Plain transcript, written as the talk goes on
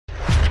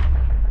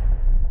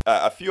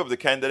a few of the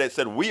candidates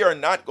said, we are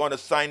not going to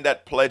sign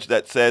that pledge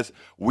that says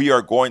we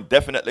are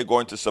definitely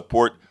going to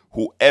support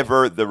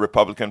whoever the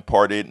Republican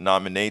Party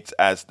nominates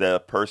as the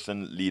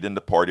person leading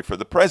the party for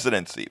the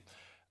presidency.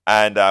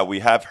 And we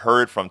have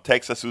heard from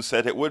Texas who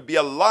said it would be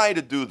a lie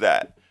to do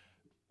that.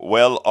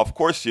 Well, of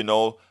course, you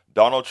know,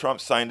 Donald Trump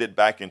signed it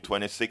back in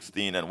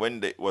 2016. And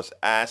when it was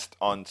asked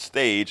on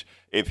stage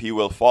if he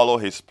will follow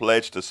his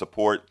pledge to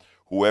support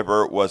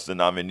whoever was the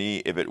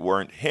nominee if it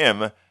weren't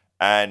him,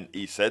 and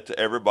he said to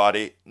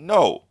everybody,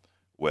 no.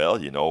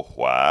 Well, you know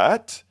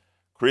what?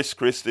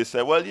 Christie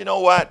said, well, you know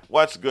what?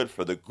 What's good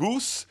for the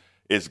goose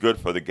is good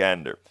for the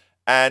gander.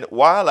 And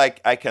while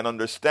I can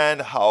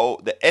understand how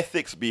the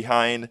ethics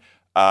behind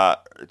a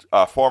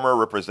former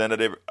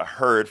Representative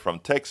Hurd from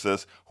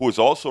Texas, who is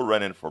also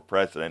running for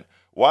president,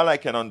 while I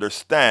can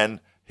understand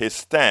his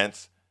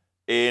stance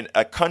in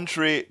a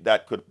country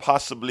that could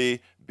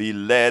possibly be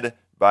led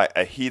by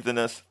a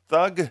heathenist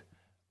thug,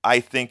 I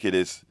think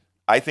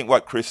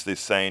what Christie is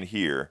saying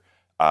here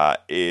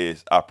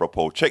is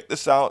apropos. Check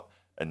this out,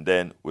 and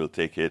then we'll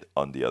take it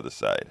on the other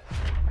side.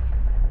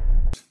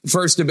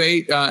 First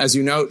debate, as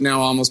you note, now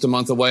almost a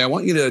month away. I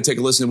want you to take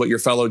a listen to what your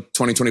fellow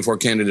 2024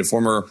 candidate,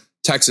 former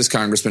Texas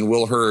Congressman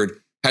Will Hurd,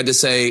 had to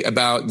say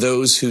about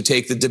those who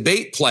take the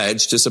debate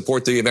pledge to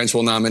support the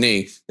eventual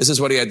nominee. This is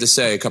what he had to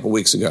say a couple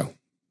weeks ago.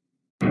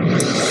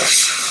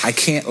 I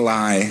can't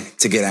lie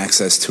to get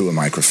access to a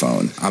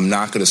microphone. I'm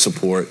not going to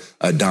support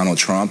Donald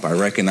Trump. I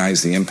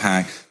recognize the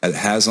impact that it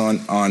has on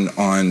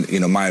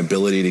my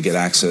ability to get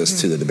access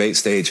to the debate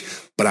stage,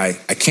 but I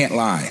can't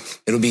lie.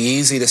 It'll be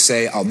easy to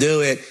say I'll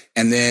do it,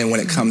 and then when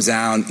it comes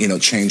down,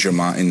 change your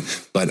mind.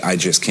 But I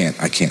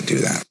can't do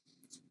that.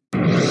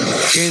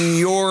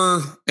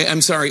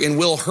 In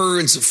Will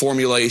Hurd's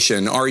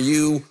formulation, are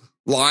you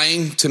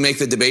lying to make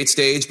the debate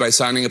stage by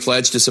signing a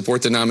pledge to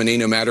support the nominee,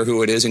 no matter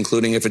who it is,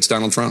 including if it's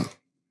Donald Trump?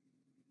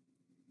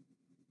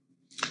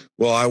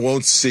 Well, I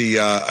won't see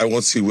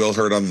Will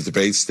Hurd on the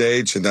debate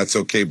stage, and that's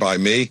okay by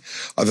me.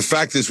 The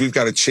fact is, we've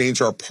got to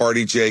change our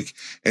party, Jake,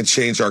 and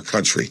change our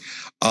country.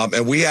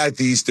 And we had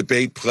these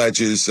debate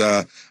pledges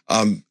 8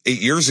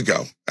 years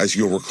ago, as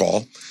you'll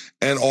recall,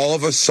 and all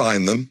of us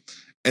signed them.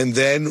 And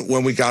then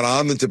when we got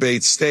on the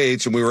debate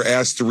stage and we were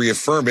asked to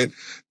reaffirm it,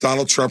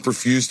 Donald Trump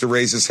refused to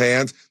raise his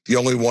hand, the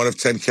only one of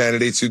 10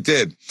 candidates who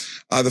did.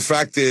 The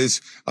fact is,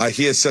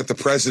 he has set the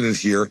precedent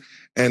here,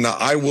 and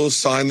I will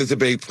sign the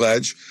debate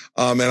pledge,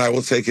 and I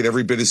will take it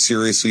every bit as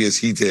seriously as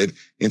he did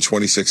in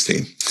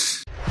 2016.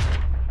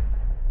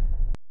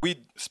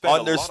 We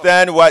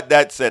understand what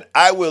that said.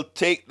 I will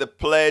take the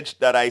pledge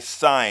that I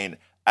signed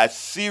as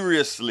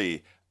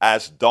seriously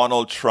as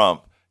Donald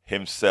Trump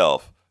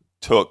himself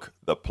took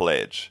the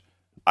pledge.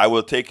 I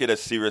will take it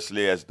as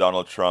seriously as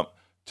Donald Trump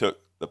took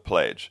the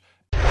pledge.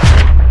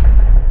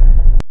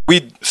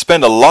 We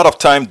spend a lot of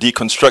time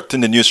deconstructing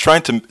the news,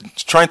 trying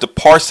to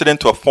parse it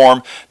into a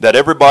form that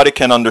everybody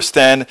can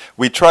understand.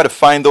 We try to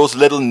find those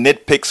little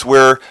nitpicks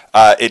where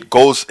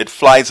it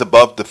flies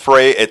above the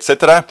fray,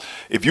 etc.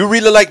 If you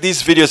really like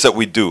these videos that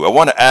we do, I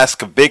want to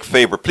ask a big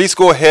favor. Please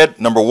go ahead,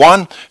 number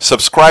one,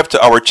 subscribe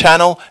to our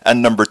channel,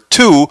 and number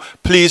two,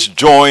 please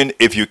join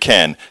if you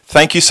can.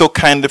 Thank you so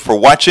kindly for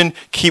watching.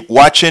 Keep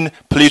watching.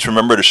 Please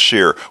remember to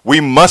share. We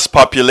must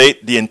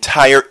populate the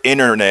entire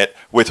internet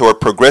with our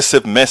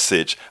progressive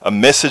message, a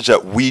message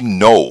that we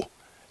know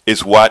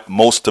is what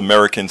most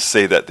Americans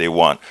say that they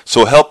want.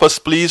 So help us,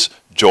 please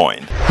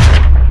join.